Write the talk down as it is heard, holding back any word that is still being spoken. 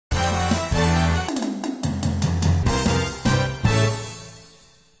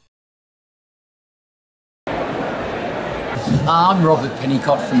I'm Robert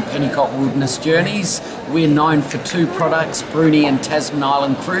Pennicott from Pennicott Wilderness Journeys. We're known for two products, Bruny and Tasman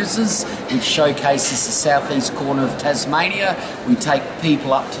Island Cruises, which showcases the southeast corner of Tasmania. We take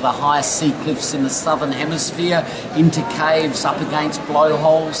people up to the highest sea cliffs in the southern hemisphere, into caves, up against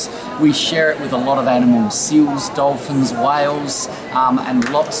blowholes. We share it with a lot of animals, seals, dolphins, whales, and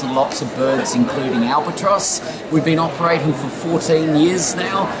lots of birds, including albatross. We've been operating for 14 years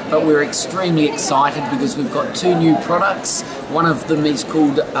now, but we're extremely excited because we've got two new products. One of them is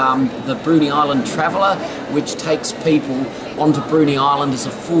called the Bruny Island Traveller, which takes people onto Bruny Island as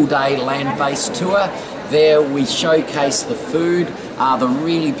a full-day land-based tour. There we showcase the food, the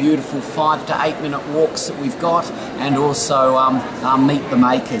really beautiful 5 to 8 minute walks that we've got, and also meet the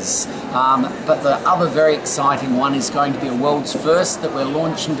makers. But the other very exciting one is going to be a world's first that we're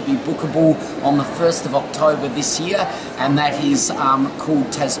launching to be bookable on the 1st of October this year, and that is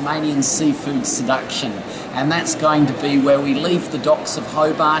called Tasmanian Seafood Seduction. And that's going to be where we leave the docks of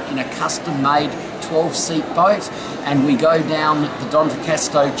Hobart in a custom-made 12-seat boat, and we go down the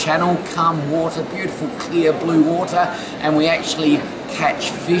Dontecasto Channel, calm water, beautiful clear blue water, and we actually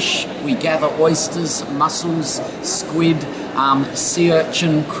catch fish. We gather oysters, mussels, squid, sea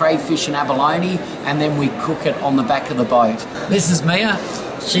urchin, crayfish and abalone, and then we cook it on the back of the boat. This is Mia.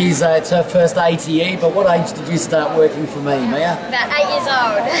 It's her first ATE, but what age did you start working for me, Mia? About 8 years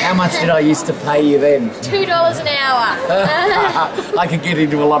old. How much did I used to pay you then? $2 an hour. I could get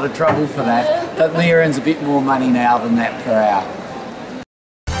into a lot of trouble for that, but Mia earns a bit more money now than that per hour.